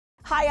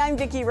Hi, I'm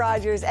Vicki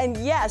Rogers, and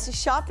yes,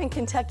 Shopping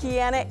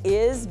Kentuckiana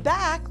is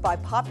back by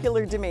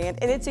popular demand,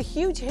 and it's a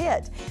huge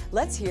hit.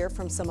 Let's hear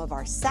from some of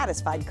our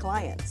satisfied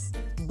clients.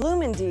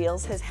 Bloomin'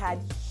 Deals has had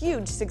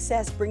huge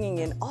success bringing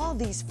in all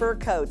these fur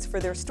coats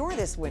for their store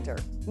this winter.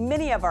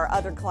 Many of our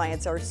other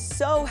clients are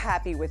so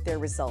happy with their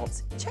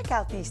results. Check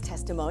out these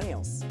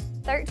testimonials.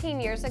 13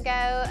 years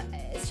ago,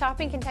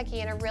 Shopping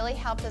Kentuckiana really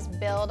helped us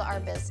build our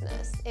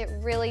business. It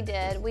really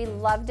did. We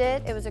loved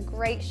it. It was a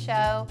great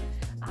show.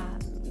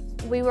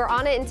 We were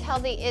on it until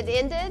it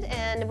ended,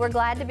 and we're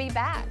glad to be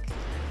back.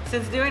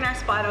 Since doing our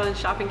spot on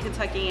Shopping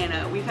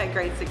Kentuckiana, we've had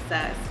great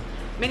success.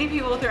 Many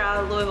people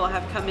throughout Louisville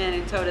have come in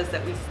and told us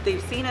that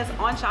they've seen us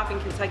on Shopping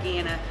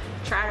Kentuckiana,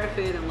 tried our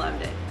food, and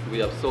loved it. We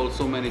have sold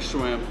so many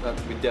shrimp that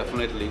we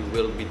definitely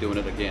will be doing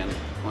it again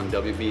on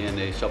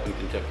WBNA Shopping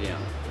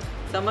Kentuckiana.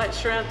 So much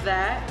shrimp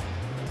that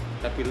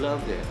we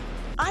loved it.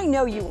 I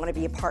know you want to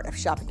be a part of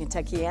Shopping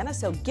Kentuckiana,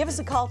 so give us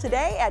a call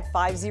today at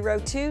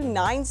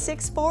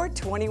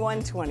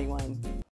 502-964-2121.